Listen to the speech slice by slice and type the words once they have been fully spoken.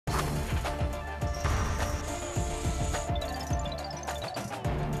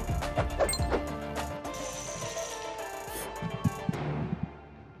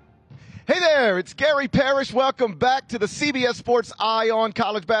there, it's Gary Parrish. Welcome back to the CBS Sports Eye on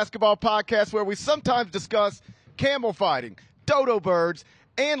College Basketball podcast, where we sometimes discuss camel fighting, dodo birds,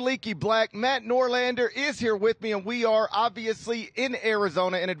 and leaky black. Matt Norlander is here with me, and we are obviously in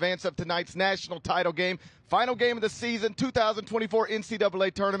Arizona in advance of tonight's national title game. Final game of the season, 2024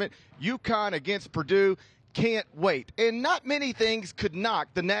 NCAA tournament, UConn against Purdue. Can't wait. And not many things could knock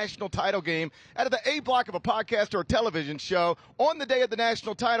the national title game out of the A block of a podcast or a television show on the day of the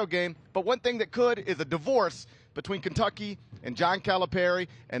national title game. But one thing that could is a divorce between Kentucky and John Calipari,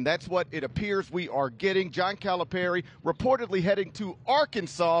 and that's what it appears we are getting. John Calipari reportedly heading to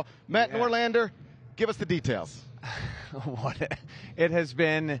Arkansas. Matt Norlander, give us the details. It has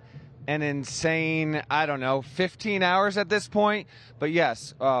been an insane, 15 hours at this point. But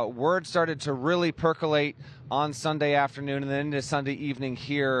yes, word started to really percolate on Sunday afternoon and then into Sunday evening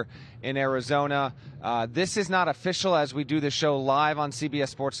here in Arizona. This is not official as we do the show live on CBS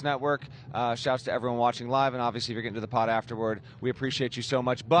Sports Network. Shouts to everyone watching live, and obviously if you're getting to the pod afterward, we appreciate you so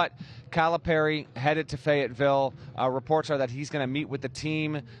much. But Calipari headed to Fayetteville. Reports are that he's going to meet with the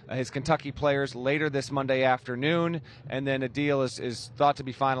team, his Kentucky players, later this Monday afternoon, and then a deal is thought to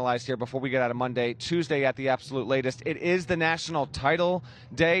be finalized here before we get out of Monday, Tuesday at the absolute latest. It is the national title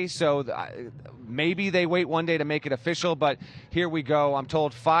day, so maybe they wait one day to make it official, but here we go. I'm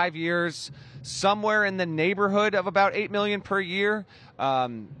told 5 years, somewhere in the neighborhood of about $8 million per year.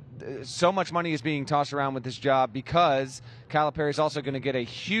 So much money is being tossed around with this job because Calipari is also going to get a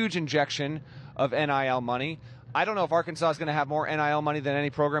huge injection of NIL money. I don't know if Arkansas is going to have more NIL money than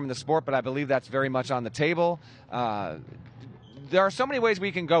any program in the sport, but I believe that's very much on the table. There are so many ways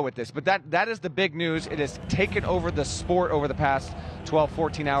we can go with this, but that is the big news. It has taken over the sport over the past 12,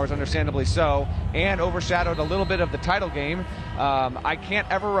 14 hours, understandably so, and overshadowed a little bit of the title game. I can't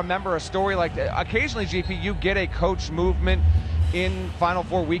ever remember a story like that. Occasionally, GP, you get a coach movement in Final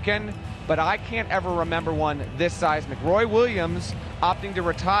Four weekend, but I can't ever remember one this seismic. Roy Williams opting to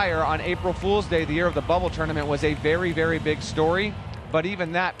retire on April Fool's Day, the year of the bubble tournament, was a very, very big story. But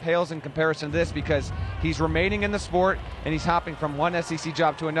even that pales in comparison to this because he's remaining in the sport and he's hopping from one SEC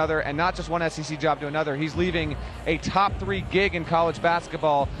job to another, and not just one SEC job to another. He's leaving a top 3 gig in college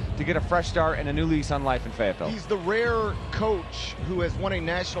basketball to get a fresh start and a new lease on life in Fayetteville. He's the rare coach who has won a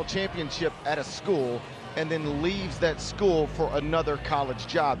national championship at a school and then leaves that school for another college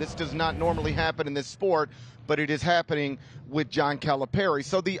job. This does not normally happen in this sport, but it is happening with John Calipari.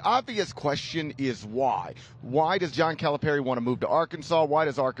 So the obvious question is why? Why does John Calipari want to move to Arkansas? Why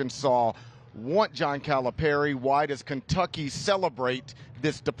does Arkansas want John Calipari? Why does Kentucky celebrate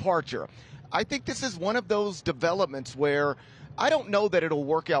this departure? I think this is one of those developments where I don't know that it'll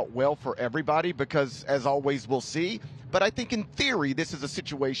work out well for everybody because, as always, we'll see. But I think in theory, this is a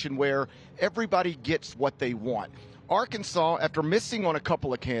situation where everybody gets what they want. Arkansas, after missing on a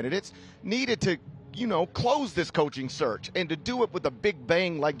couple of candidates, needed to close this coaching search. And to do it with a big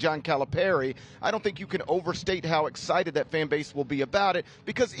bang like John Calipari, I don't think you can overstate how excited that fan base will be about it,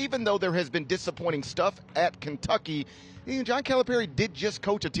 because even though there has been disappointing stuff at Kentucky, John Calipari did just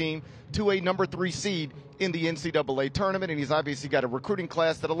coach a team to a number 3 seed in the NCAA tournament, and he's obviously got a recruiting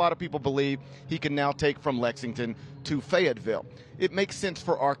class that a lot of people believe he can now take from Lexington to Fayetteville. It makes sense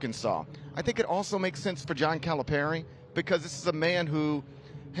for Arkansas. I think it also makes sense for John Calipari because this is a man who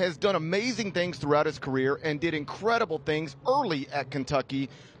has done amazing things throughout his career and did incredible things early at Kentucky.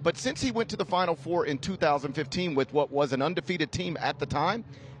 But since he went to the Final Four in 2015 with what was an undefeated team at the time,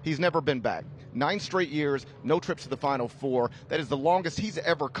 he's never been back. 9 straight years, no trips to the Final Four. That is the longest he's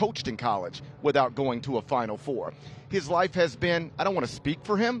ever coached in college without going to a Final Four. His life has been, I don't want to speak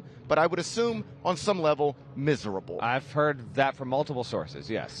for him, but I would assume on some level miserable. I've heard that from multiple sources,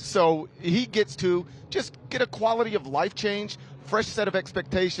 yes. So he gets to just get a quality of life change, fresh set of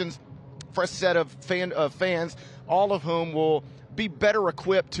expectations, fresh set of fans, all of whom will be better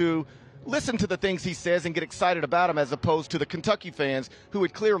equipped to listen to the things he says and get excited about him, as opposed to the Kentucky fans who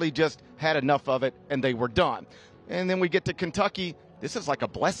had clearly just had enough of it and they were done. And then we get to Kentucky. This is like a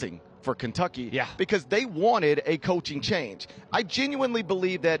blessing for Kentucky because they wanted a coaching change. I genuinely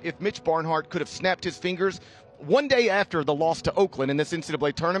believe that if Mitch Barnhart could have snapped his fingers one day after the loss to Oakland in this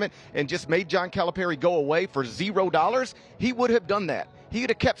NCAA tournament and just made John Calipari go away for $0, he would have done that. He'd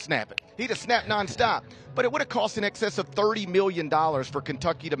have kept snapping. He'd have snapped nonstop. But it would have cost in excess of $30 million for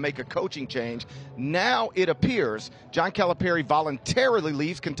Kentucky to make a coaching change. Now it appears John Calipari voluntarily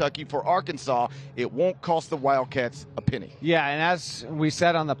leaves Kentucky for Arkansas. It won't cost the Wildcats a penny. Yeah, and as we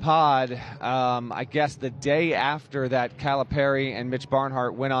said on the pod, I guess the day after that, Calipari and Mitch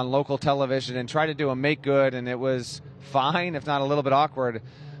Barnhart went on local television and tried to do a make good, and it was fine, if not a little bit awkward.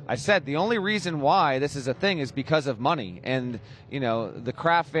 I said the only reason why this is a thing is because of money. And, the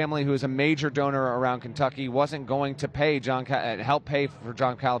Kraft family, who is a major donor around Kentucky, wasn't going to pay help pay for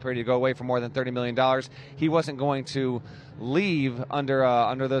John Calipari to go away for more than $30 million. He wasn't going to leave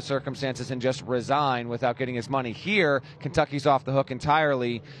under those circumstances and just resign without getting his money. Here, Kentucky's off the hook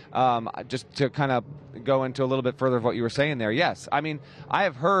entirely. Just to kind of go into a little bit further of what you were saying there, yes. I mean, I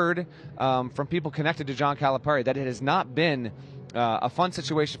have heard from people connected to John Calipari that it has not been a fun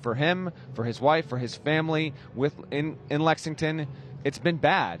situation for him, for his wife, for his family in Lexington. It's been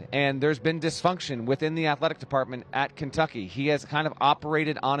bad, and there's been dysfunction within the athletic department at Kentucky. He has kind of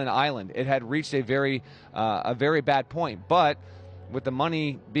operated on an island. It had reached a very bad point, but with the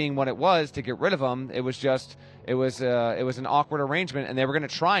money being what it was to get rid of him, it was an awkward arrangement, and they were going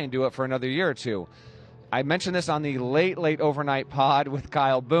to try and do it for another year or two. I mentioned this on the late overnight pod with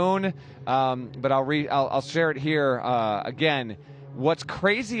Kyle Boone, but I'll share it here again. What's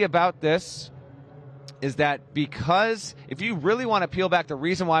crazy about this is that because if you really want to peel back the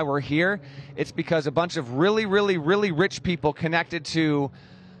reason why we're here, it's because a bunch of really, really, really rich people connected to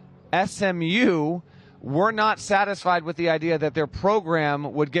SMU were not satisfied with the idea that their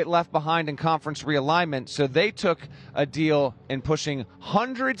program would get left behind in conference realignment, so they took a deal in pushing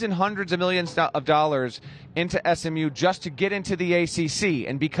hundreds and hundreds of millions of dollars into SMU just to get into the ACC.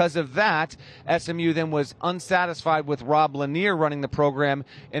 And because of that, SMU then was unsatisfied with Rob Lanier running the program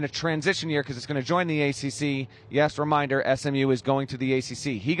in a transition year because it's going to join the ACC. Yes, reminder, SMU is going to the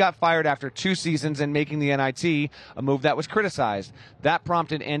ACC. He got fired after 2 seasons and making the NIT, a move that was criticized. That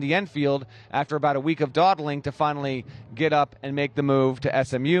prompted Andy Enfield, after about a week of dawdling, to finally get up and make the move to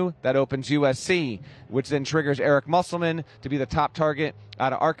SMU. That opens USC, which then triggers Eric Musselman to be the top target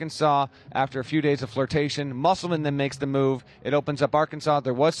out of Arkansas after a few days of flirtation. Musselman then makes the move. It opens up Arkansas.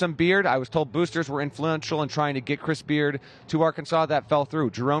 There was some Beard. I was told boosters were influential in trying to get Chris Beard to Arkansas. That fell through.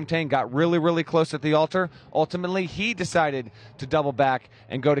 Jerome Tang got really, really close at the altar. Ultimately, he decided to double back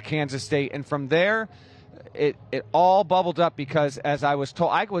and go to Kansas State. And from there, it all bubbled up because, as I was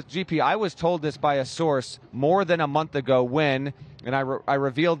told, I was told this by a source more than a month ago when, and I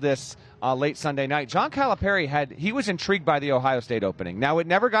revealed this late Sunday night, John Calipari he was intrigued by the Ohio State opening. Now, it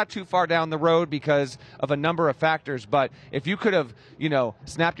never got too far down the road because of a number of factors, but if you could have,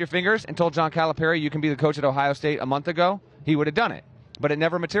 snapped your fingers and told John Calipari you can be the coach at Ohio State a month ago, he would have done it. But it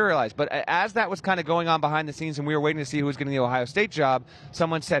never materialized. But as that was kind of going on behind the scenes and we were waiting to see who was getting the Ohio State job,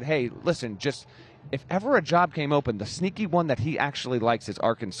 someone said, hey, listen, if ever a job came open, the sneaky one that he actually likes is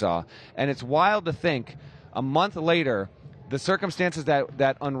Arkansas. And it's wild to think a month later, the circumstances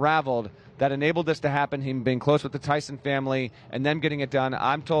that unraveled, that enabled this to happen, him being close with the Tyson family and them getting it done,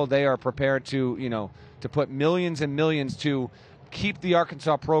 I'm told they are prepared to put millions and millions to keep the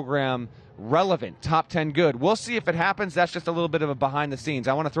Arkansas program relevant, top 10 good. We'll see if it happens. That's just a little bit of a behind the scenes.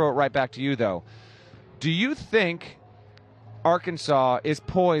 I want to throw it right back to you, though. Do you think Arkansas is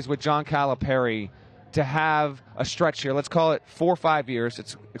poised with John Calipari to have a stretch here? Let's call it 4 or 5 years.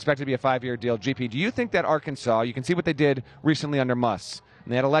 It's expected to be a 5-year deal. GP, do you think that Arkansas, you can see what they did recently under Muss,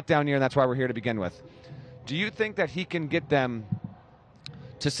 and they had a letdown year, and that's why we're here to begin with. Do you think that he can get them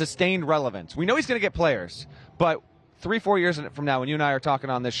to sustained relevance? We know he's going to get players, but 3-4 years from now, when you and I are talking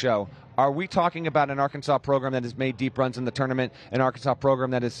on this show, are we talking about an Arkansas program that has made deep runs in the tournament, an Arkansas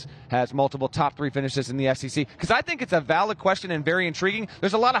program that has multiple top 3 finishes in the SEC? Because I think it's a valid question and very intriguing.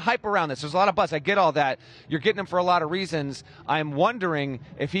 There's a lot of hype around this. There's a lot of buzz. I get all that. You're getting him for a lot of reasons. I'm wondering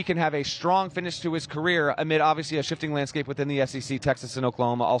if he can have a strong finish to his career amid, obviously, a shifting landscape within the SEC, Texas and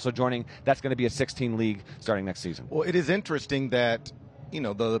Oklahoma also joining. That's going to be a 16 league starting next season. Well, it is interesting that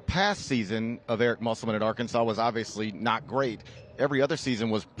the past season of Eric Musselman at Arkansas was obviously not great. Every other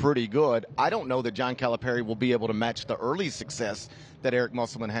season was pretty good. I don't know that John Calipari will be able to match the early success that Eric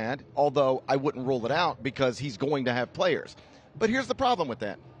Musselman had, although I wouldn't rule it out because he's going to have players. But here's the problem with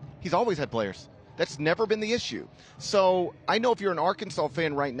that. He's always had players. That's never been the issue. So I know if you're an Arkansas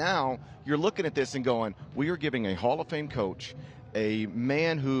fan right now, you're looking at this and going, we are giving a Hall of Fame coach, a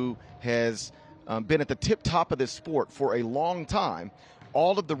man who has been at the tip top of this sport for a long time,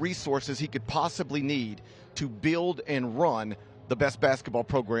 all of the resources he could possibly need to build and run the best basketball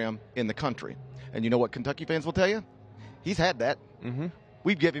program in the country. And you know what Kentucky fans will tell you? He's had that. Mm-hmm.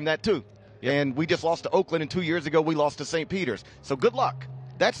 We'd give him that too. Yep. And we just lost to Oakland, and 2 years ago we lost to St. Peter's. So good luck.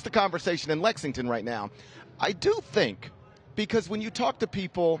 That's the conversation in Lexington right now. I do think, because when you talk to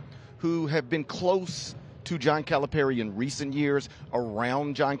people who have been close to John Calipari in recent years,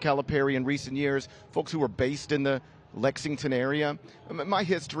 around John Calipari in recent years, folks who are based in the Lexington area, my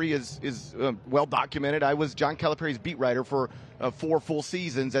history is well documented. I was John Calipari's beat writer for 4 full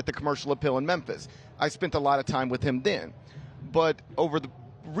seasons at the Commercial Appeal in Memphis. I spent a lot of time with him then. But over the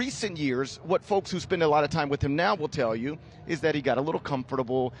recent years, what folks who spend a lot of time with him now will tell you is that he got a little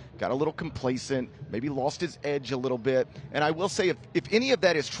comfortable, got a little complacent, maybe lost his edge a little bit. And I will say, if any of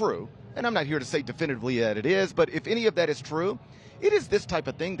that is true, and I'm not here to say definitively that it is, but if any of that is true, it is this type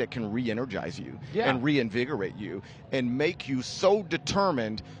of thing that can re-energize you and reinvigorate you and make you so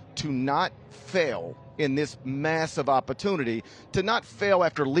determined to not fail in this massive opportunity, to not fail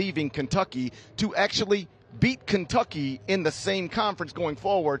after leaving Kentucky, to actually beat Kentucky in the same conference going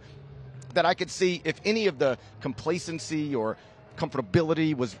forward. That I could see if any of the complacency or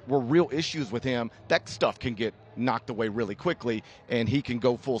comfortability were real issues with him, that stuff can get knocked away really quickly and he can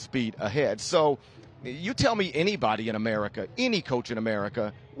go full speed ahead. So you tell me anybody in America, any coach in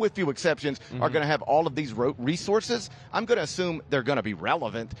America, with few exceptions, are going to have all of these resources. I'm going to assume they're going to be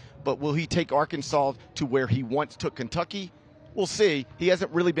relevant, but will he take Arkansas to where he once took Kentucky? We'll see. He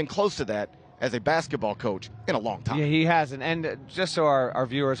hasn't really been close to that as a basketball coach in a long time. Yeah, he hasn't. And just so our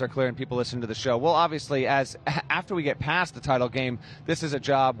viewers are clear and people listen to the show, well, obviously, after we get past the title game, this is a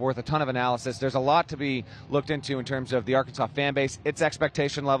job worth a ton of analysis. There's a lot to be looked into in terms of the Arkansas fan base, its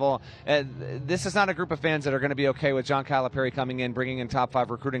expectation level. This is not a group of fans that are going to be okay with John Calipari coming in, bringing in top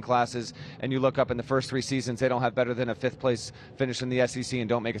 5 recruiting classes, and you look up in the first 3 seasons, they don't have better than a 5th place finish in the SEC and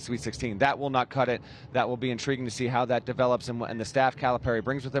don't make a Sweet 16. That will not cut it. That will be intriguing to see how that develops and the staff Calipari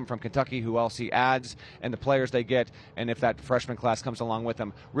brings with him from Kentucky, who else he adds, and the players they get, and if that freshman class comes along with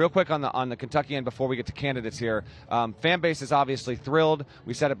them. Real quick on the Kentucky end before we get to candidates here, fan base is obviously thrilled.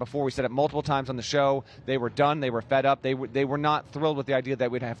 We said it before. We said it multiple times on the show. They were done. They were fed up. They were not thrilled with the idea that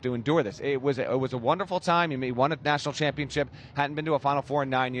we'd have to endure this. It was a wonderful time. He won a national championship. Hadn't been to a Final Four in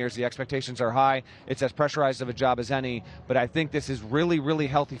 9 years. The expectations are high. It's as pressurized of a job as any. But I think this is really, really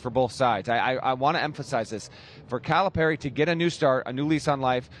healthy for both sides. I want to emphasize this. For Calipari to get a new start, a new lease on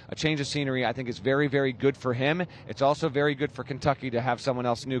life, a change of scenery, I think is very, very good for him. It's also very good for Kentucky to have someone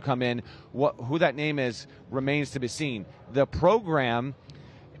else new come in. Who that name is remains to be seen. The program,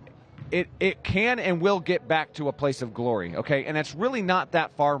 it can and will get back to a place of glory, okay? And it's really not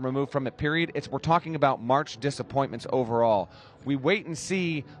that far removed from it, period. We're talking about March disappointments overall. We wait and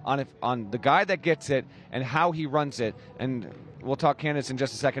see on the guy that gets it and how he runs it. And we'll talk candidates in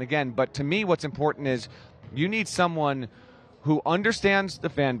just a second again. But to me, what's important is you need someone who understands the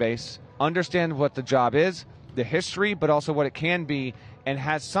fan base, understands what the job is, the history, but also what it can be, and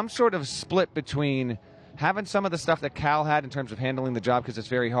has some sort of split between having some of the stuff that Cal had in terms of handling the job because it's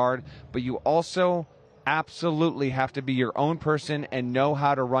very hard, but you also absolutely have to be your own person and know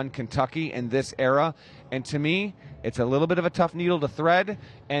how to run Kentucky in this era. And to me, it's a little bit of a tough needle to thread,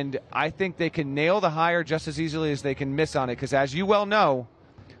 and I think they can nail the hire just as easily as they can miss on it, because as you well know,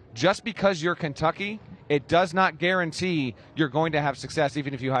 just because you're Kentucky, it does not guarantee you're going to have success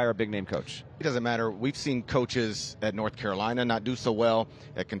even if you hire a big-name coach. It doesn't matter. We've seen coaches at North Carolina not do so well,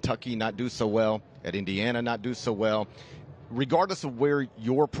 at Kentucky not do so well, at Indiana not do so well. Regardless of where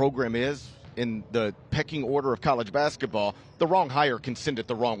your program is in the pecking order of college basketball, the wrong hire can send it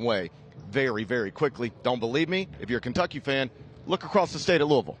the wrong way very, very quickly. Don't believe me? If you're a Kentucky fan, look across the state of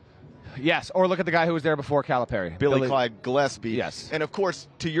Louisville. Yes, or look at the guy who was there before Calipari. Billy Clyde Gillespie. Yes. And, of course,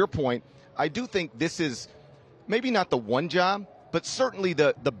 to your point, I do think this is maybe not the one job, but certainly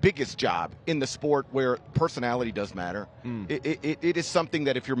the biggest job in the sport where personality does matter. It is something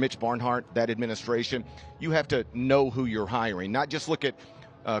that if you're Mitch Barnhart, that administration, you have to know who you're hiring, not just look at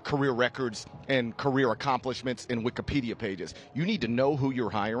career records and career accomplishments in Wikipedia pages. You need to know who you're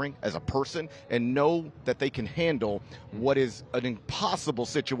hiring as a person and know that they can handle what is an impossible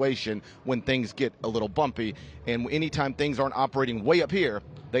situation when things get a little bumpy. And anytime things aren't operating way up here,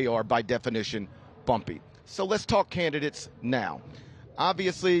 they are by definition bumpy. So let's talk candidates now.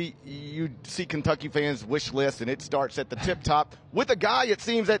 Obviously, you see Kentucky fans' wish list, and it starts at the tip top with a guy, it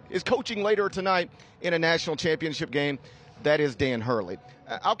seems, that is coaching later tonight in a national championship game. That is Dan Hurley.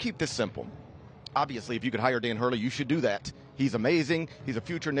 I'll keep this simple. Obviously, if you could hire Dan Hurley, you should do that. He's amazing. He's a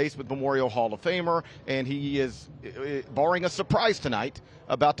future Naismith Memorial Hall of Famer, and he is, barring a surprise tonight,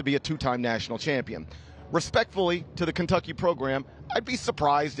 about to be a 2-time national champion. Respectfully to the Kentucky program, I'd be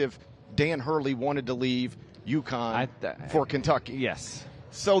surprised if Dan Hurley wanted to leave UConn for Kentucky. Yes.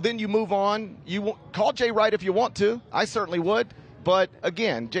 So then you move on. You call Jay Wright if you want to. I certainly would. But,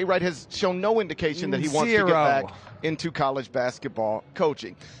 again, Jay Wright has shown no indication that he wants to get back into college basketball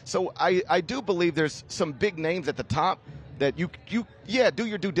coaching. So I do believe there's some big names at the top that you do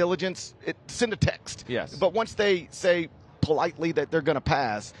your due diligence. Send a text. Yes. But once they say politely that they're going to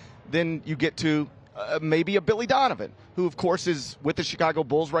pass, then you get to maybe a Billy Donovan, who, of course, is with the Chicago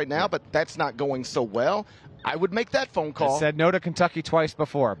Bulls right now, but that's not going so well. I would make that phone call. I said no to Kentucky twice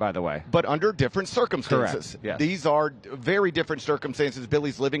before, by the way. But under different circumstances. Correct. Yes. These are very different circumstances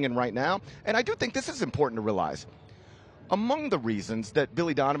Billy's living in right now. And I do think this is important to realize. Among the reasons that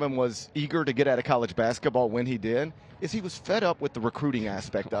Billy Donovan was eager to get out of college basketball when he did is he was fed up with the recruiting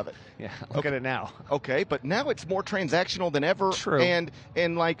aspect of it. Yeah, look at it now. Okay, but now it's more transactional than ever. True. And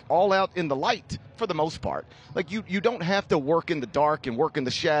like all out in the light for the most part. Like you don't have to work in the dark and work in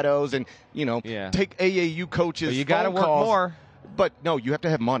the shadows and, take AAU coaches. But you got to work more. But no, you have to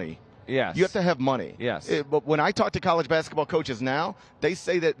have money. Yes. You have to have money. Yes. But when I talk to college basketball coaches now, they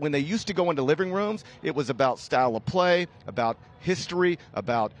say that when they used to go into living rooms, it was about style of play, about history,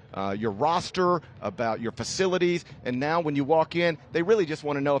 about your roster, about your facilities. And now when you walk in, they really just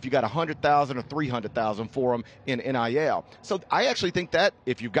want to know if you got $100,000 or $300,000 for them in NIL. So I actually think that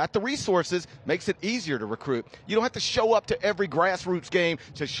if you've got the resources, makes it easier to recruit. You don't have to show up to every grassroots game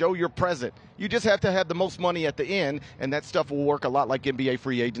to show you're present. You just have to have the most money at the end, and that stuff will work a lot like NBA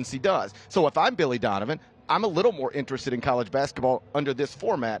free agency does. So if I'm Billy Donovan, I'm a little more interested in college basketball under this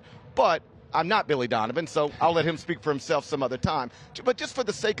format, but I'm not Billy Donovan, so I'll let him speak for himself some other time. But just for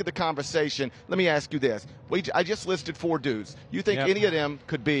the sake of the conversation, let me ask you this. I just listed 4 dudes. You think any of them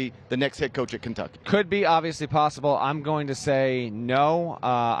could be the next head coach at Kentucky? Could be, obviously possible. I'm going to say no.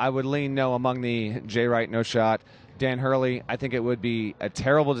 I would lean no among the Jay Wright, no shot. Dan Hurley, I think it would be a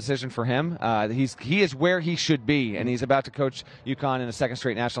terrible decision for him. He is where he should be, and he's about to coach UConn in a second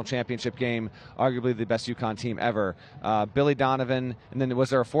straight national championship game, arguably the best UConn team ever. Billy Donovan, and then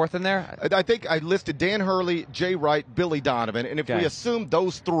was there a fourth in there? I think I listed Dan Hurley, Jay Wright, Billy Donovan, and if we assume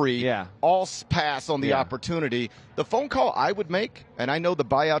those 3 all pass on the opportunity, the phone call I would make, and I know the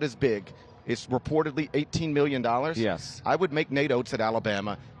buyout is big, it's reportedly $18 million. Yes. I would make Nate Oates at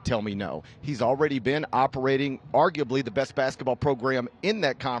Alabama tell me no. He's already been operating arguably the best basketball program in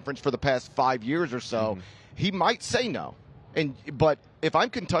that conference for the past 5 years or so. He might say no. But if I'm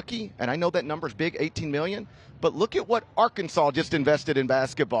Kentucky, and I know that number's big, $18 million, but look at what Arkansas just invested in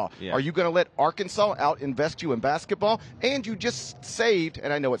basketball. Are you going to let Arkansas out-invest you in basketball? And you just saved,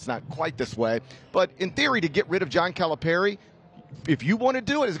 and I know it's not quite this way, but in theory to get rid of John Calipari, if you want to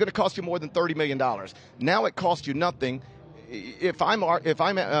do it, it's going to cost you more than $30 million. Now it costs you nothing. If I'm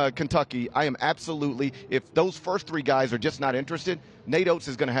Kentucky, I am absolutely, if those first 3 guys are just not interested, Nate Oates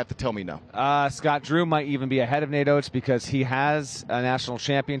is going to have to tell me no. Scott Drew might even be ahead of Nate Oates because he has a national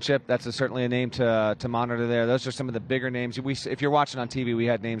championship. That's certainly a name to monitor there. Those are some of the bigger names. If you're watching on TV, we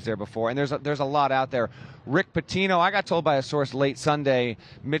had names there before. And there's a lot out there. Rick Pitino, I got told by a source late Sunday,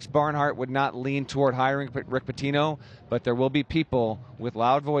 Mitch Barnhart would not lean toward hiring Rick Pitino, but there will be people with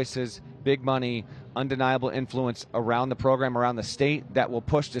loud voices, big money, undeniable influence around the program, around the state, that will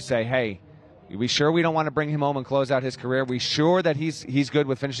push to say, hey, we sure we don't want to bring him home and close out his career? We sure that he's good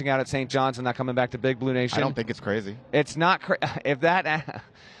with finishing out at St. John's and not coming back to Big Blue Nation? I don't think it's crazy. It's not if that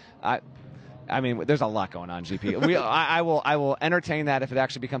I mean, there's a lot going on, GP. I will entertain that if it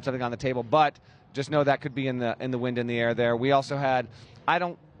actually becomes something on the table, but just know that could be in the wind in the air there. We also had, I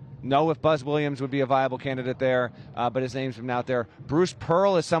don't know if Buzz Williams would be a viable candidate there, but his name's been out there. Bruce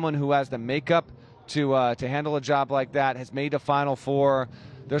Pearl is someone who has the makeup to handle a job like that, has made a Final Four.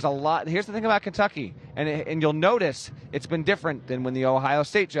 There's a lot. Here's the thing about Kentucky, and you'll notice it's been different than when the Ohio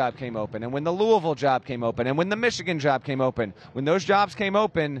State job came open, and when the Louisville job came open, and when the Michigan job came open. When those jobs came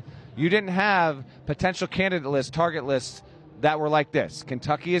open, you didn't have potential candidate lists, target lists that were like this.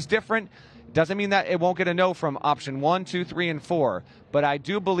 Kentucky is different. Doesn't mean that it won't get a no from option 1, 2, 3, and 4. But I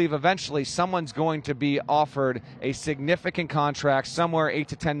do believe eventually someone's going to be offered a significant contract, somewhere $8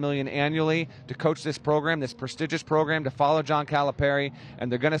 to $10 million annually, to coach this program, this prestigious program, to follow John Calipari, and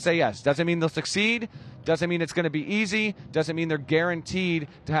they're going to say yes. Doesn't mean they'll succeed. Doesn't mean it's going to be easy. Doesn't mean they're guaranteed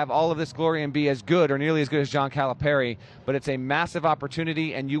to have all of this glory and be as good or nearly as good as John Calipari. But it's a massive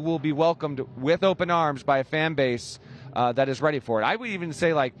opportunity, and you will be welcomed with open arms by a fan base that is ready for it. I would even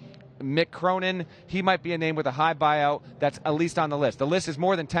say, like, Mick Cronin, he might be a name with a high buyout that's at least on the list. The list is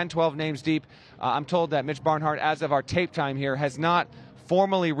more than 10, 12 names deep. I'm told that Mitch Barnhart, as of our tape time here, has not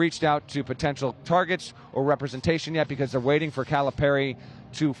formally reached out to potential targets or representation yet because they're waiting for Calipari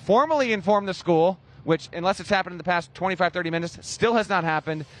to formally inform the school, which, unless it's happened in the past 25, 30 minutes, still has not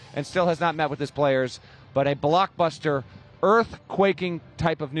happened and still has not met with his players. But a blockbuster, earth-quaking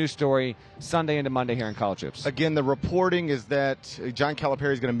type of news story Sunday into Monday here in College Hoops. Again, the reporting is that John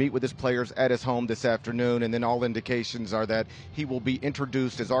Calipari is going to meet with his players at his home this afternoon, and then all indications are that he will be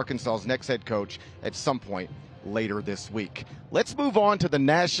introduced as Arkansas's next head coach at some point later this week. Let's move on to the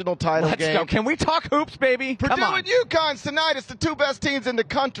national title game. Let's go. Can we talk hoops, baby? Purdue and UConn tonight. It's the 2 best teams in the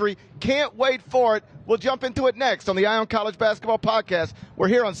country. Can't wait for it. We'll jump into it next on the Eye on College Basketball Podcast. We're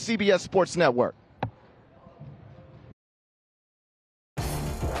here on CBS Sports Network.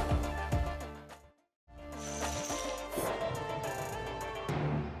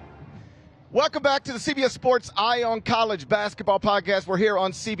 Welcome back to the CBS Sports Eye on College Basketball Podcast. We're here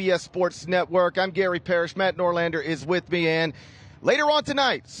on CBS Sports Network. I'm Gary Parrish. Matt Norlander is with me. And later on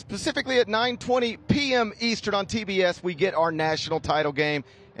tonight, specifically at 9:20 p.m. Eastern on TBS, we get our national title game.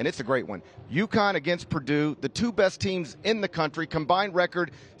 And it's a great one. UConn against Purdue, the two best teams in the country. Combined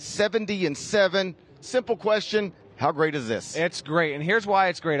record 70-7. Simple question. How great is this? It's great, and here's why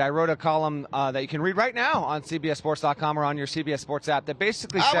it's great. I wrote a column that you can read right now on CBSSports.com or on your CBS Sports app that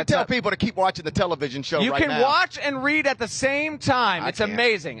basically I would tell people to keep watching the television show you right now. You can watch and read at the same time. It's can't.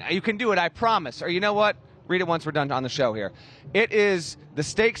 Amazing. You can do it, I promise. Or you know what? Read it once we're done on the show here. It is, the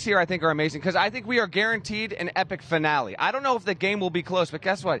stakes here I think are amazing because I think we are guaranteed an epic finale. I don't know if the game will be close, but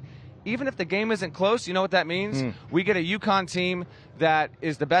guess what? Even if the game isn't close, you know what that means? We get a UConn team that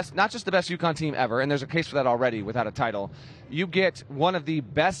is the best, not just the best UConn team ever, and there's a case for that already without a title. You get one of the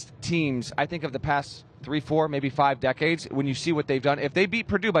best teams, I think, of the past 3, 4, maybe 5 decades when you see what they've done. If they beat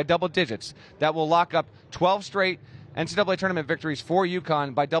Purdue by double digits, that will lock up 12 straight NCAA tournament victories for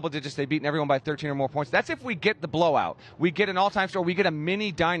UConn by double digits. They've beaten everyone by 13 or more points. That's if we get the blowout. We get an all-time score. We get a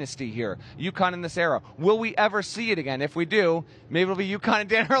mini dynasty here. UConn in this era. Will we ever see it again? If we do, maybe it'll be UConn and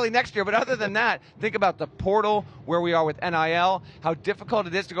Dan Hurley next year. But other than that, think about the portal, where we are with NIL, how difficult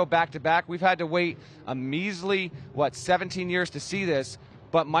it is to go back-to-back. We've had to wait a measly, 17 years to see this.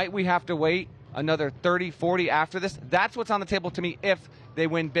 But might we have to wait another 30, 40 after this? That's what's on the table to me if they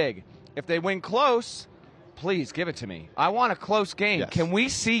win big. If they win close, please give it to me. I want a close game. Yes. Can we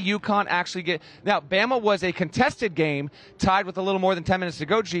see UConn actually get... Now, Bama was a contested game, tied with a little more than 10 minutes to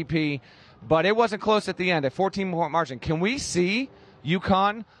go, GP, but it wasn't close at the end, a 14-point margin. Can we see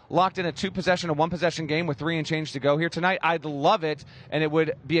UConn locked in a 2-possession, a 1-possession game with 3 and change to go here tonight? I'd love it, and it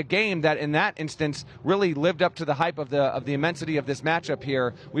would be a game that, in that instance, really lived up to the hype of the immensity of this matchup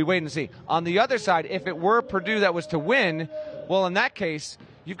here. We wait and see. On the other side, if it were Purdue that was to win, well, in that case,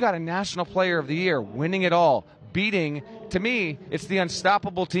 you've got a National Player of the Year winning it all, beating, to me, it's the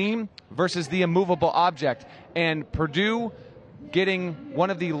unstoppable team versus the immovable object. And Purdue getting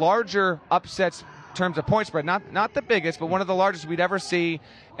one of the larger upsets in terms of point spread, not the biggest, but one of the largest we'd ever see,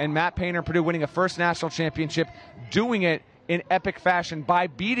 and Matt Painter and Purdue winning a first national championship, doing it in epic fashion by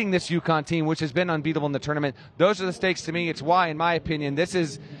beating this UConn team, which has been unbeatable in the tournament. Those are the stakes to me. It's why, in my opinion, this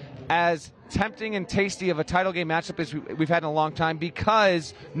is as tempting and tasty of a title game matchup as we've had in a long time,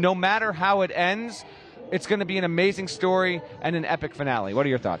 because no matter how it ends, it's going to be an amazing story and an epic finale. What are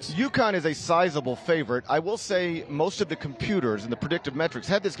your thoughts? UConn is a sizable favorite. I will say most of the computers and the predictive metrics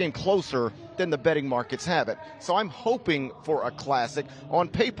have this game closer than the betting markets have it. So I'm hoping for a classic. On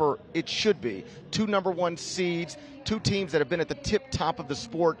paper, it should be. 2 number 1 seeds, 2 teams that have been at the tip top of the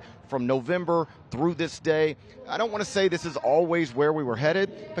sport from November through this day. I don't want to say this is always where we were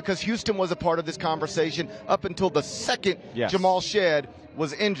headed, because Houston was a part of this conversation up until the second Jamal Shead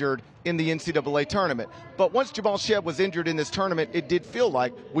was injured in the NCAA tournament. But once Jamal Shead was injured in this tournament, it did feel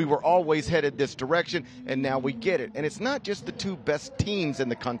like we were always headed this direction, and now we get it. And it's not just the 2 best teams in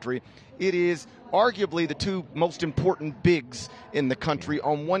the country. It is arguably the 2 most important bigs in the country.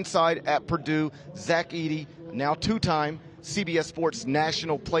 On one side at Purdue, Zach Edey, now 2-time CBS Sports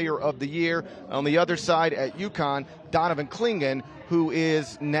National Player of the Year. On the other side at UConn, Donovan Clingan, who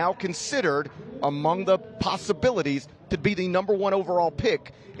is now considered among the possibilities to be the number 1 overall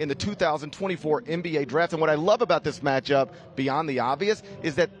pick in the 2024 NBA draft. And what I love about this matchup, beyond the obvious,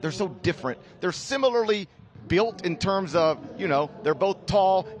 is that they're so different. They're similarly built in terms of, they're both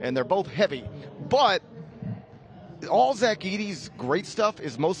tall and they're both heavy. But all Zach Edey's great stuff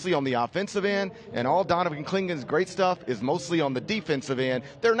is mostly on the offensive end, and all Donovan Clingan's great stuff is mostly on the defensive end.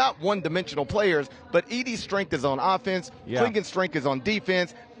 They're not one-dimensional players, but Edey's strength is on offense. Clingan's strength is on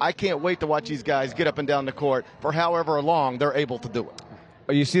defense. I can't wait to watch these guys get up and down the court for however long they're able to do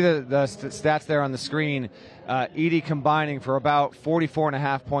it. You see the stats there on the screen. Edey combining for about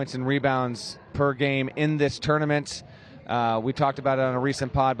 44.5 points and rebounds per game in this tournament. We talked about it on a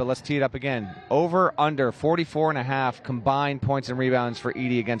recent pod, but let's tee it up again. Over, under 44.5 combined points and rebounds for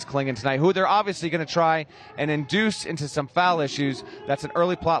Edey against Clingan tonight, who they're obviously going to try and induce into some foul issues. That's an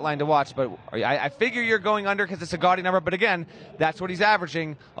early plot line to watch, but I figure you're going under because it's a gaudy number. But again, that's what he's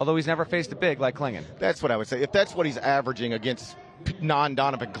averaging, although he's never faced a big like Clingan. That's what I would say. If that's what he's averaging against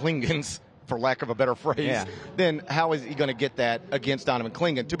non-Donovan Klingans, for lack of a better phrase, then how is he going to get that against Donovan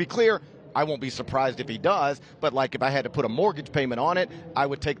Clingan? To be clear, I won't be surprised if he does, but like if I had to put a mortgage payment on it, I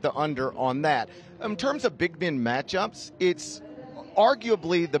would take the under on that. In terms of big men matchups, it's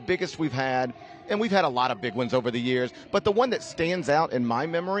arguably the biggest we've had, and we've had a lot of big ones over the years, but the one that stands out in my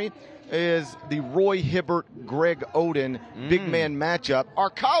memory is the Roy Hibbert-Greg Oden big man matchup. Our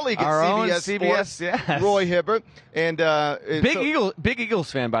colleague at CBS Sports, yes. Roy Hibbert. And big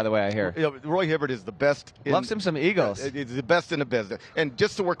Eagles fan, by the way, I hear. Roy Hibbert is the best. Loves him some Eagles. He's the best in the business. And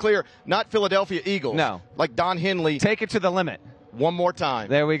just so we're clear, not Philadelphia Eagles. No. Like Don Henley. Take it to the limit. One more time.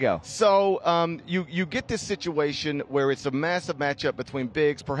 There we go. So you get this situation where it's a massive matchup between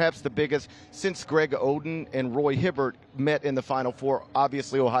bigs, perhaps the biggest since Greg Oden and Roy Hibbert met in the Final Four.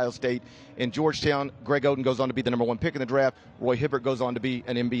 Obviously, Ohio State and Georgetown. Greg Oden goes on to be the number 1 pick in the draft. Roy Hibbert goes on to be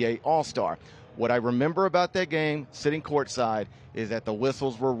an NBA All-Star. What I remember about that game, sitting courtside, is that the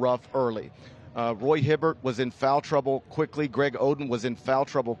whistles were rough early. Roy Hibbert was in foul trouble quickly. Greg Oden was in foul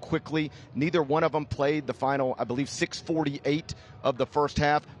trouble quickly. Neither one of them played the final, I believe, 6:48 of the first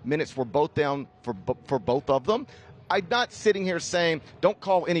half. Minutes were both down for both of them. I'm not sitting here saying don't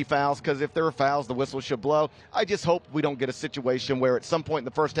call any fouls, because if there are fouls, the whistle should blow. I just hope we don't get a situation where at some point in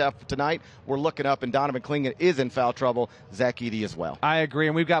the first half of tonight, we're looking up and Donovan Clingan is in foul trouble, Zach Edey as well. I agree,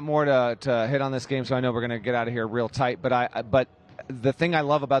 and we've got more to hit on this game, so I know we're going to get out of here real tight. But the thing I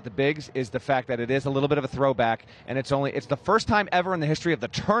love about the bigs is the fact that it is a little bit of a throwback, and it's the first time ever in the history of the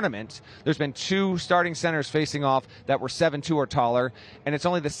tournament there's been 2 starting centers facing off that were 7'2" or taller, and it's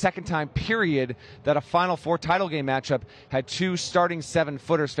only the second time period that a Final Four title game matchup had 2 starting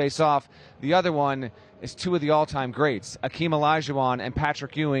 7-footers face off. The other one is 2 of the all-time greats, Akeem Olajuwon and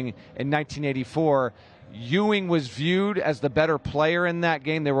Patrick Ewing in 1984. Ewing was viewed as the better player in that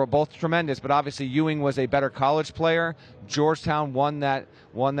game. They were both tremendous, but obviously Ewing was a better college player. Georgetown won that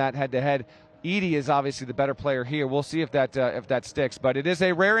head-to-head. Edey is obviously the better player here. We'll see if that sticks, but it is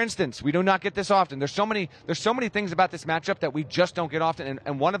a rare instance. We do not get this often. There's so many things about this matchup that we just don't get often,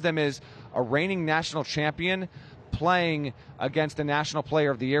 and one of them is a reigning national champion playing against the National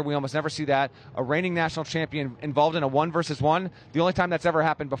Player of the Year. We almost never see that. A reigning national champion involved in a 1-versus-1. The only time that's ever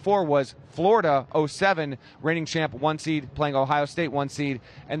happened before was Florida 07, reigning champ 1 seed playing Ohio State 1 seed.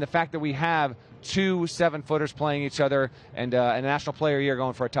 And the fact that we have 2 7-footers playing each other and a National Player of the Year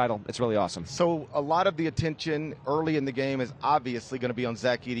going for a title, it's really awesome. So a lot of the attention early in the game is obviously going to be on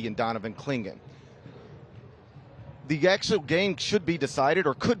Zach Edey and Donovan Clingan. The actual game should be decided,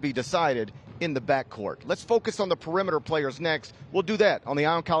 or could be decided, in the backcourt. Let's focus on the perimeter players next. We'll do that on the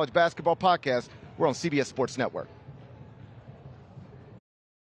Ion College Basketball Podcast. We're on CBS Sports Network.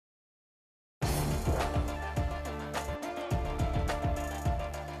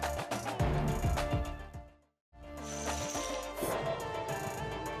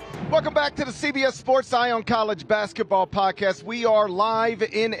 Welcome back to the CBS Sports Ion College Basketball Podcast. We are live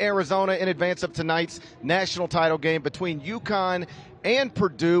in Arizona in advance of tonight's national title game between UConn and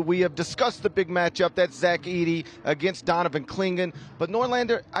Purdue. We have discussed the big matchup. That's Zach Edey against Donovan Clingan. But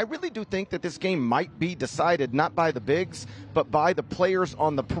Norlander, I really do think that this game might be decided not by the bigs, but by the players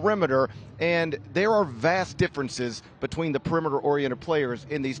on the perimeter. And there are vast differences between the perimeter-oriented players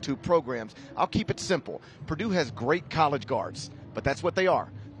in these 2 programs. I'll keep it simple. Purdue has great college guards, but that's what they are.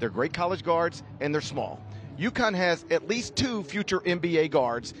 They're great college guards, and they're small. UConn has at least 2 future NBA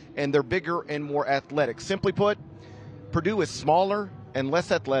guards, and they're bigger and more athletic. Simply put, Purdue is smaller and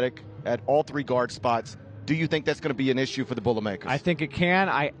less athletic at all 3 guard spots. Do you think that's going to be an issue for the Boilermakers? I think it can.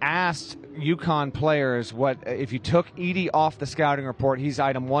 I asked UConn players what if you took Edey off the scouting report. He's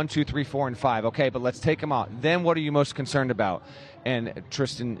item 1, 2, 3, 4, and 5. Okay, but let's take him out. Then what are you most concerned about? And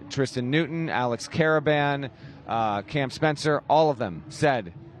Tristan Newton, Alex Caravan, Cam Spencer, all of them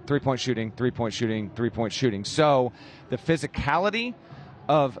said three-point shooting, three-point shooting, three-point shooting. So the physicality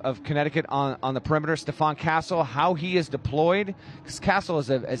of Connecticut on the perimeter, Stephon Castle, how he is deployed, because Castle is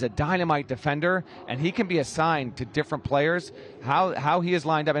a dynamite defender, and he can be assigned to different players, how he is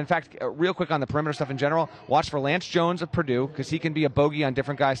lined up. In fact, real quick on the perimeter stuff in general, watch for Lance Jones of Purdue, because he can be a bogey on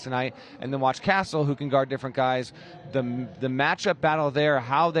different guys tonight, and then watch Castle, who can guard different guys. The matchup battle there,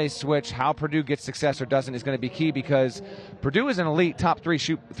 how they switch, how Purdue gets success or doesn't is going to be key, because Purdue is an elite top 3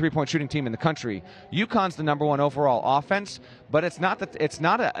 three-point shooting team in the country. UConn's the number 1 overall offense, but it's not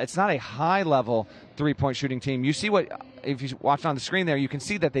a high level three-point shooting team. You see if you watch on the screen there, you can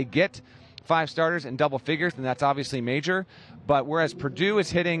see that they get 5 starters in double figures, and that's obviously major. But whereas Purdue is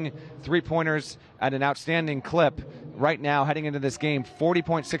hitting three-pointers at an outstanding clip right now heading into this game,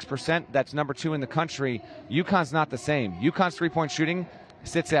 40.6%, that's number 2 in the country. UConn's not the same. UConn's three-point shooting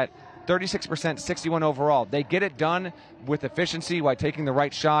sits at 36%, 61 overall. They get it done with efficiency while taking the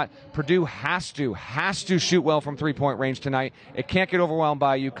right shot. Purdue has to shoot well from three-point range tonight. It can't get overwhelmed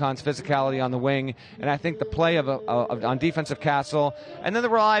by UConn's physicality on the wing, and I think the play on defensive Castle, and then the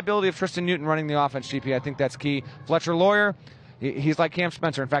reliability of Tristan Newton running the offense, GP, I think that's key. Fletcher Lawyer, He's like Cam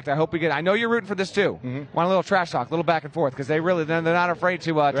Spencer. In fact, I hope we get. I know you're rooting for this too. Want a little trash talk, a little back and forth, because they're not afraid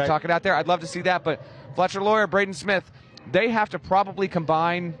to talk it out there. I'd love to see that. But Fletcher Lawyer, Braden Smith, they have to probably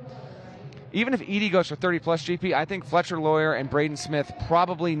combine. Even if Edey goes for 30-plus GP, I think Fletcher Lawyer and Braden Smith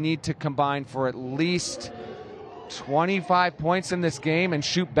probably need to combine for at least 25 points in this game and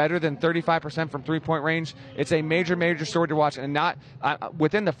shoot better than 35% from three-point range. It's a major, major story to watch, and not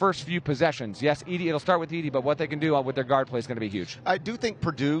within the first few possessions. Yes, Edey, it'll start with Edey, but what they can do with their guard play is going to be huge. I do think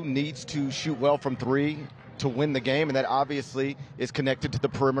Purdue needs to shoot well from three to win the game, and that obviously is connected to the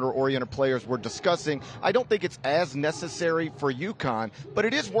perimeter-oriented players we're discussing. I don't think it's as necessary for UConn, but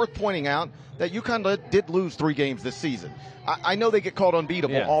it is worth pointing out that UConn did lose 3 games this season. I know they get called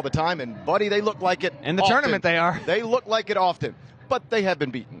unbeatable all the time, and, buddy, they look like it in the often. tournament they are. They look like it often, but they have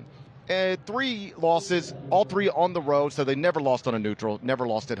been beaten. 3 losses, all 3 on the road, so they never lost on a neutral, never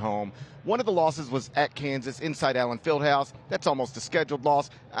lost at home. One of the losses was at Kansas, inside Allen Fieldhouse. That's almost a scheduled loss.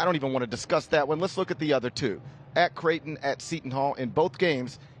 I don't even want to discuss that one. Let's look at the other 2. At Creighton, at Seton Hall. In both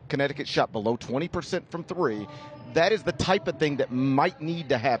games, Connecticut shot below 20% from 3. That is the type of thing that might need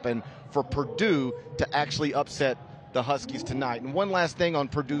to happen for Purdue to actually upset the Huskies tonight. And one last thing on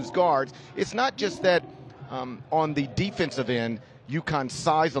Purdue's guards, it's not just that on the defensive end, UConn's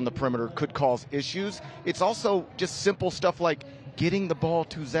size on the perimeter could cause issues. It's also just simple stuff like getting the ball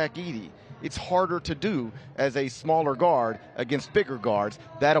to Zach Edey. It's harder to do as a smaller guard against bigger guards.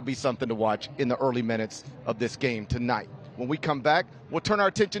 That'll be something to watch in the early minutes of this game tonight. When we come back, we'll turn our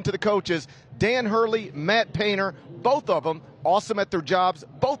attention to the coaches. Dan Hurley, Matt Painter, both of them awesome at their jobs.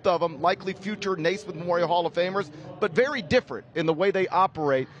 Both of them likely future Naismith Memorial Hall of Famers, but very different in the way they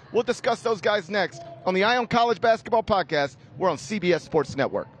operate. We'll discuss those guys next on the Eye on College Basketball Podcast. We're on CBS Sports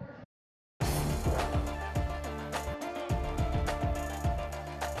Network.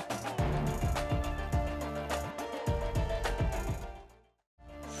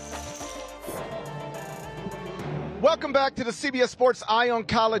 Welcome back to the CBS Sports Eye on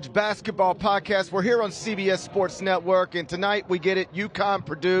College Basketball Podcast. We're here on CBS Sports Network, and tonight we get it, UConn,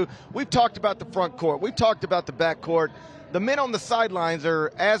 Purdue. We've talked about the front court. We've talked about the back court. The men on the sidelines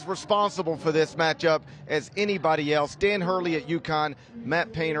are as responsible for this matchup as anybody else. Dan Hurley at UConn,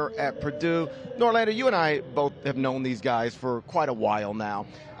 Matt Painter at Purdue. Norlander, you and I both have known these guys for quite a while now.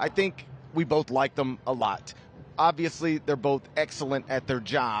 I think we both like them a lot. Obviously, they're both excellent at their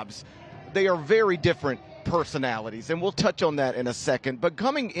jobs. They are very different personalities, and we'll touch on that in a second. But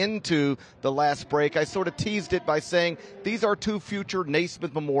coming into the last break, I sort of teased it by saying these are 2 future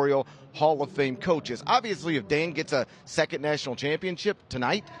Naismith Memorial Hall of Fame coaches. Obviously, if Dan gets a second national championship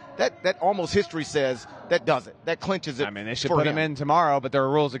tonight, that almost history says that does it. That clinches it. I mean, they should put him in tomorrow, but there are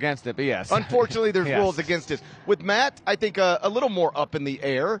rules against it. But yes. Unfortunately, there's rules against it. With Matt, I think a little more up in the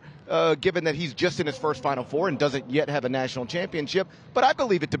air, given that he's just in his first Final Four and doesn't yet have a national championship. But I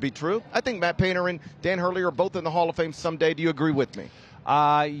believe it to be true. I think Matt Painter and Dan Hurley are both in the Hall of Fame someday. Do you agree with me?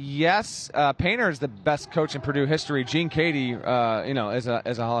 Yes. Painter is the best coach in Purdue history. Gene Cady, is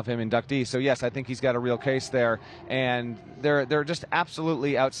a Hall of Fame inductee. So yes, I think he's got a real case there, and they're just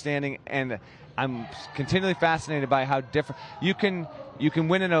absolutely outstanding. And I'm continually fascinated by how different you can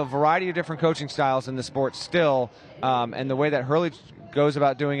win in a variety of different coaching styles in the sport still, and the way that Hurley goes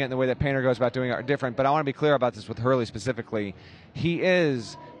about doing it and the way that Painter goes about doing it are different. But I want to be clear about this with Hurley specifically. He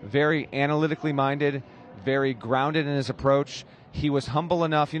is very analytically minded, very grounded in his approach. He was humble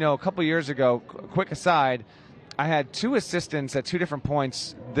enough, a couple years ago, quick aside, I had 2 assistants at 2 different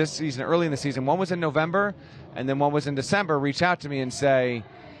points this season, early in the season. One was in November, and then one was in December, reach out to me and say,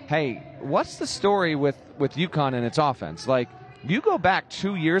 hey, what's the story with UConn and its offense? Like, you go back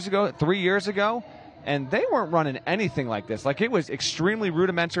 2 years ago, 3 years ago, and they weren't running anything like this. Like, it was extremely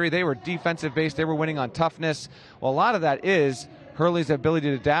rudimentary. They were defensive-based. They were winning on toughness. Well, a lot of that is Hurley's ability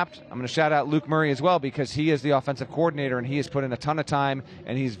to adapt. I'm going to shout out Luke Murray as well, because he is the offensive coordinator, and he has put in a ton of time,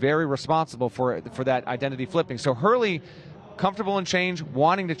 and he's very responsible for that identity flipping. So Hurley, comfortable in change,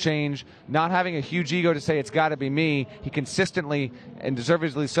 wanting to change, not having a huge ego to say it's got to be me. He consistently, and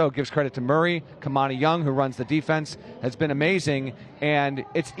deservedly so, gives credit to Murray. Kamani Young, who runs the defense, has been amazing. And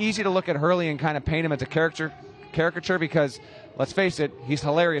it's easy to look at Hurley and kind of paint him as a caricature because, let's face it, he's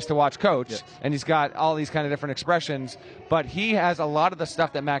hilarious to watch coach, and he's got all these kind of different expressions, but he has a lot of the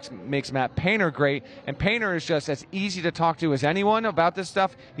stuff that makes Matt Painter great, and Painter is just as easy to talk to as anyone about this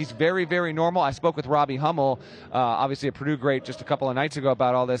stuff. He's very, very normal. I spoke with Robbie Hummel, obviously a Purdue great, just a couple of nights ago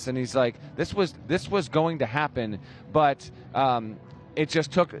about all this, and he's like, this was going to happen, but it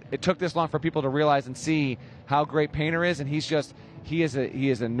took this long for people to realize and see how great Painter is, and he's just He is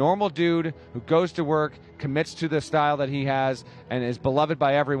a normal dude who goes to work, commits to the style that he has, and is beloved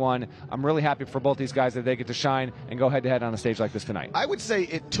by everyone. I'm really happy for both these guys that they get to shine and go head-to-head on a stage like this tonight. I would say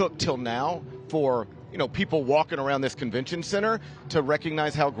it took till now for people walking around this convention center to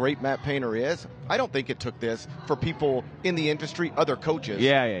recognize how great Matt Painter is. I don't think it took this for people in the industry, other coaches,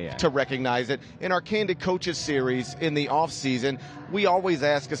 to recognize it. In our Candid Coaches series in the off season, we always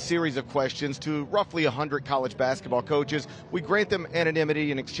ask a series of questions to roughly 100 college basketball coaches. We grant them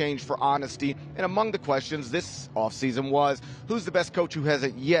anonymity in exchange for honesty. And among the questions this off season was, who's the best coach who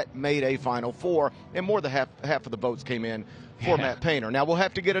hasn't yet made a Final Four? And more than half of the votes came in for Matt Painter. Now, we'll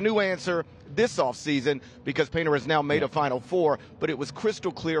have to get a new answer this offseason because Painter has now made a Final Four, but it was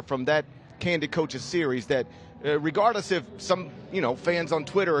crystal clear from that Candid Coaches series that regardless if some, fans on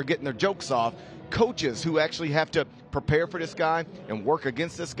Twitter are getting their jokes off, coaches who actually have to prepare for this guy and work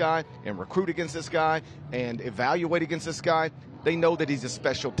against this guy and recruit against this guy and evaluate against this guy, they know that he's a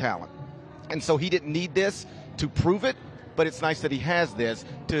special talent. And so he didn't need this to prove it, but it's nice that he has this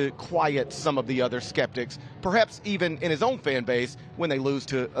to quiet some of the other skeptics, perhaps even in his own fan base when they lose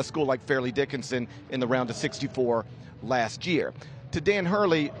to a school like Fairleigh Dickinson in the round of 64 last year. To Dan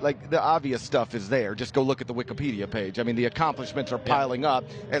Hurley, the obvious stuff is there. Just go look at the Wikipedia page. I mean, the accomplishments are piling up.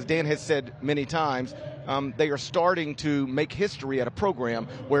 As Dan has said many times, they are starting to make history at a program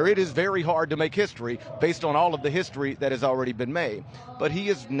where it is very hard to make history based on all of the history that has already been made. But he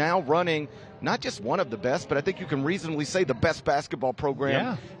is now running not just one of the best, but I think you can reasonably say the best basketball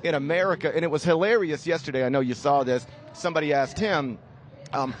program in America. And it was hilarious yesterday. I know you saw this. Somebody asked him,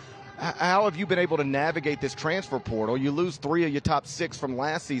 how have you been able to navigate this transfer portal? You lose 3 of your top 6 from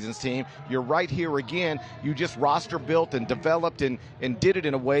last season's team. You're right here again. You just roster built and developed and did it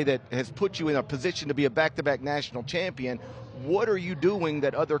in a way that has put you in a position to be a back-to-back national champion. What are you doing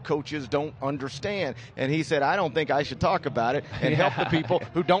that other coaches don't understand? And he said, I don't think I should talk about it and help the people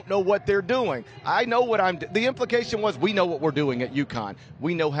who don't know what they're doing. I know what the implication was we know what we're doing at UConn.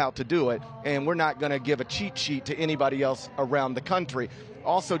 We know how to do it, and we're not going to give a cheat sheet to anybody else around the country.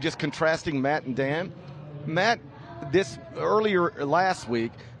 Also, just contrasting Matt and Dan. Matt, earlier last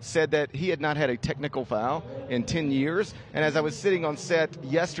week, said that he had not had a technical foul in 10 years. And as I was sitting on set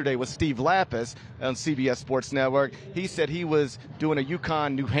yesterday with Steve Lapis on CBS Sports Network, he said he was doing a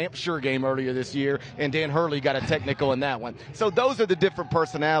UConn-New Hampshire game earlier this year, and Dan Hurley got a technical in that one. So those are the different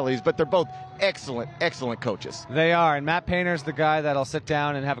personalities, but they're both excellent, excellent coaches. They are, and Matt Painter's the guy that'll sit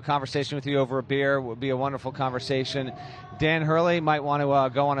down and have a conversation with you over a beer. It would be a wonderful conversation. Dan Hurley might want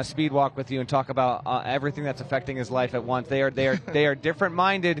to go on a speed walk with you and talk about everything that's affecting his life at once. They are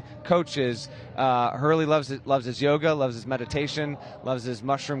different-minded coaches. Hurley loves his yoga, loves his meditation, loves his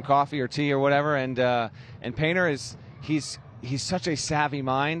mushroom coffee or tea or whatever. And Painter he's such a savvy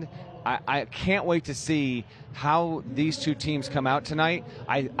mind. I can't wait to see how these two teams come out tonight.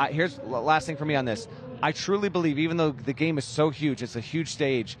 Here's the last thing for me on this. I truly believe, even though the game is so huge, it's a huge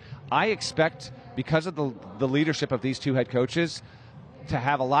stage, I expect, because of the leadership of these two head coaches, to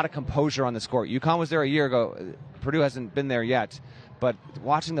have a lot of composure on this court. UConn was there a year ago. Purdue hasn't been there yet. But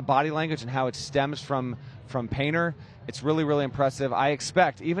watching the body language and how it stems from Painter, it's really, really impressive. I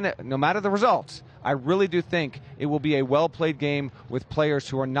expect, no matter the results, I really do think it will be a well-played game with players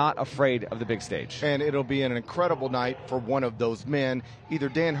who are not afraid of the big stage. And it'll be an incredible night for one of those men. Either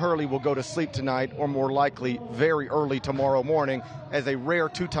Dan Hurley will go to sleep tonight or more likely very early tomorrow morning as a rare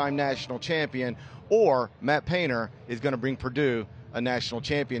 2-time national champion, or Matt Painter is going to bring Purdue a national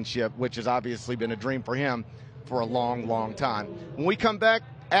championship, which has obviously been a dream for him for a long, long time. When we come back,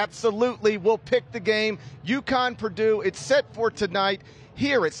 absolutely, we'll pick the game. UConn-Purdue, it's set for tonight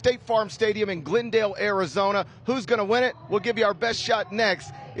here at State Farm Stadium in Glendale, Arizona. Who's going to win it? We'll give you our best shot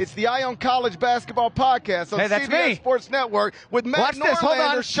next. It's the Eye on College Basketball Podcast on CBS Sports Network with Matt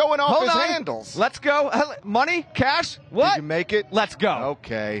Norlander showing off his handles. Let's go. Money? Cash? What? Did you make it? Let's go.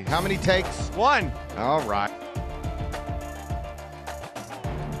 Okay. How many takes? 1. All right.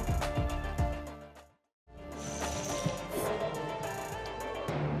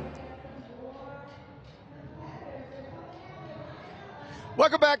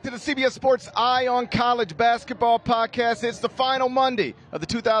 Welcome back to the CBS Sports Eye on College Basketball Podcast. It's the final Monday of the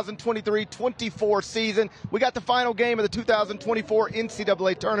 2023-24 season. We got the final game of the 2024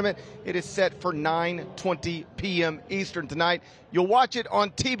 NCAA tournament. It is set for 9:20 p.m. Eastern tonight. You'll watch it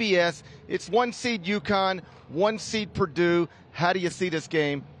on TBS. It's 1 seed UConn, 1 seed Purdue. How do you see this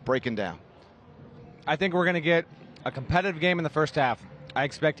game breaking down? I think we're going to get a competitive game in the first half. I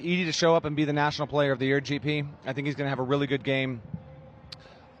expect Edey to show up and be the National Player of the Year, GP. I think he's going to have a really good game.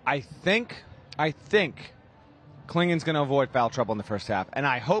 I think Klingen's going to avoid foul trouble in the first half, and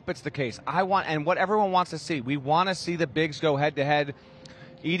I hope it's the case. And what everyone wants to see, we want to see the bigs go head-to-head.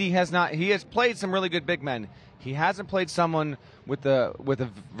 Edey has not. He has played some really good big men. He hasn't played someone with the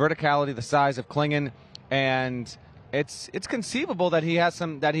verticality, the size of Klingen, and it's conceivable that he has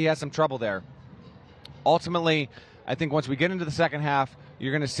some trouble there. Ultimately, I think once we get into the second half,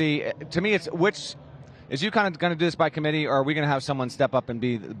 you're going to see. To me, is UConn going to do this by committee, or are we going to have someone step up and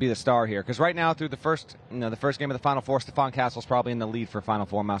be the star here? Because right now, through the first game of the Final Four, Stephon Castle's probably in the lead for Final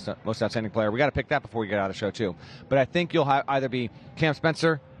Four most outstanding player. We got to pick that before we get out of the show too. But I think you'll either be Cam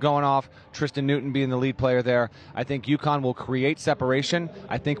Spencer going off, Tristan Newton being the lead player there. I think UConn will create separation.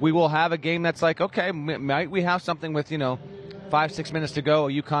 I think we will have a game that's like, okay, might we have something with 5-6 minutes to go,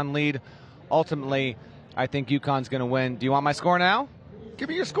 a UConn lead. Ultimately, I think UConn's going to win. Do you want my score now? Give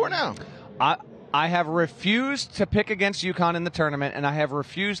me your score now. I have refused to pick against UConn in the tournament, and I have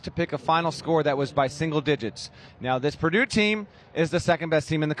refused to pick a final score that was by single digits. Now, this Purdue team is the second best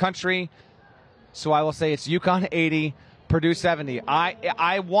team in the country, so I will say it's UConn 80, Purdue 70.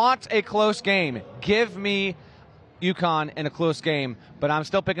 I want a close game. Give me UConn in a close game, but I'm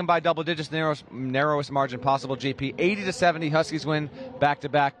still picking by double digits, narrowest margin possible. GP 80-70, Huskies win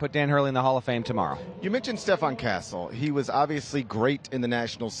back-to-back. Put Dan Hurley in the Hall of Fame tomorrow. You mentioned Stephon Castle. He was obviously great in the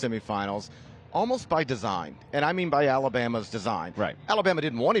national semifinals. Almost by design, and I mean by Alabama's design. Right. Alabama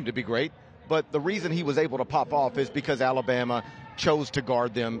didn't want him to be great, but the reason he was able to pop off is because Alabama chose to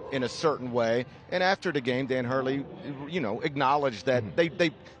guard them in a certain way. And after the game, Dan Hurley, acknowledged that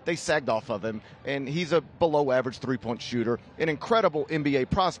they sagged off of him, and he's a below-average three-point shooter, an incredible NBA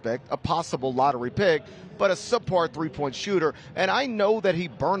prospect, a possible lottery pick, but a subpar three-point shooter. And I know that he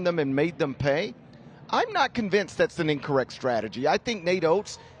burned them and made them pay. I'm not convinced that's an incorrect strategy. I think Nate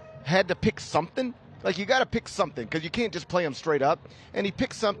Oates had to pick something. Like, you got to pick something because you can't just play him straight up. And he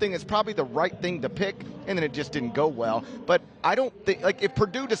picked something that's probably the right thing to pick, and then it just didn't go well. But I don't think, like, if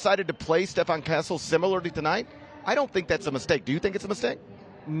Purdue decided to play Stephon Castle similarly tonight, I don't think that's a mistake. Do you think it's a mistake?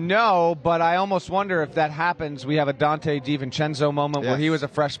 No, but I almost wonder if that happens. We have a Dante DiVincenzo moment where he was a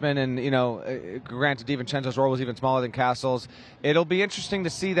freshman, and, granted, DiVincenzo's role was even smaller than Castle's. It'll be interesting to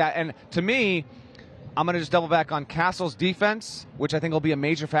see that. And to me, I'm going to just double back on Castle's defense, which I think will be a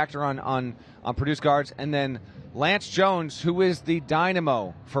major factor on Purdue's guards. And then Lance Jones, who is the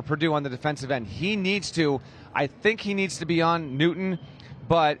dynamo for Purdue on the defensive end. I think he needs to be on Newton.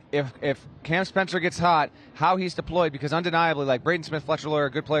 But if Cam Spencer gets hot, how he's deployed, because undeniably, like Braden Smith, Fletcher Loyer,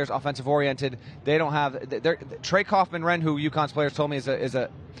 good players, offensive-oriented, they don't have – Trey Kaufman-Renn, who UConn's players told me is an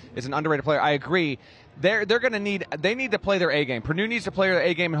underrated player. I agree. They're going to need to play their A game. Purdue needs to play their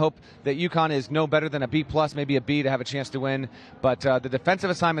A game and hope that UConn is no better than a B+, maybe a B, to have a chance to win. But the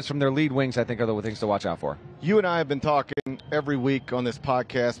defensive assignments from their lead wings, I think, are the things to watch out for. You and I have been talking every week on this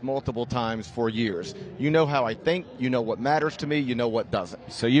podcast multiple times for years. You know how I think. You know what matters to me. You know what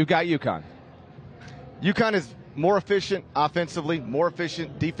doesn't. So you've got UConn. UConn is more efficient offensively, more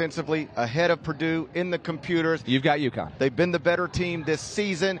efficient defensively, ahead of Purdue in the computers. You've got UConn. They've been the better team this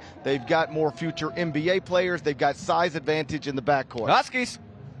season. They've got more future NBA players. They've got size advantage in the backcourt. Huskies.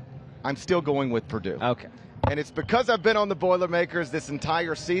 I'm still going with Purdue. Okay. And it's because I've been on the Boilermakers this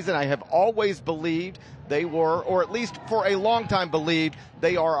entire season. I have always believed they were, or at least for a long time believed,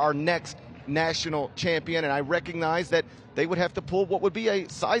 they are our next national champion. And I recognize that they would have to pull what would be a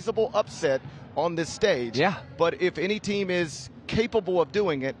sizable upset on this stage. Yeah. But if any team is capable of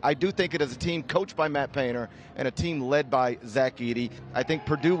doing it, I do think it is a team coached by Matt Painter and a team led by Zach Edey. I think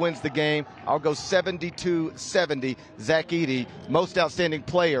Purdue wins the game. I'll go 72-70. Zach Edey, most outstanding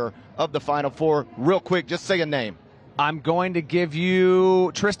player of the Final Four. Real quick, just say a name. I'm going to give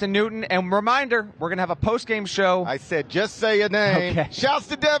you Tristan Newton. And reminder, we're going to have a post-game show. I said just say a name. Okay. Shouts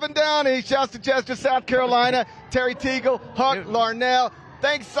to Devin Downey. Shouts to Chester, South Carolina. Terry Teagle, Huck Larnell.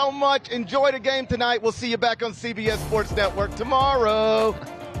 Thanks so much. Enjoy the game tonight. We'll see you back on CBS Sports Network tomorrow.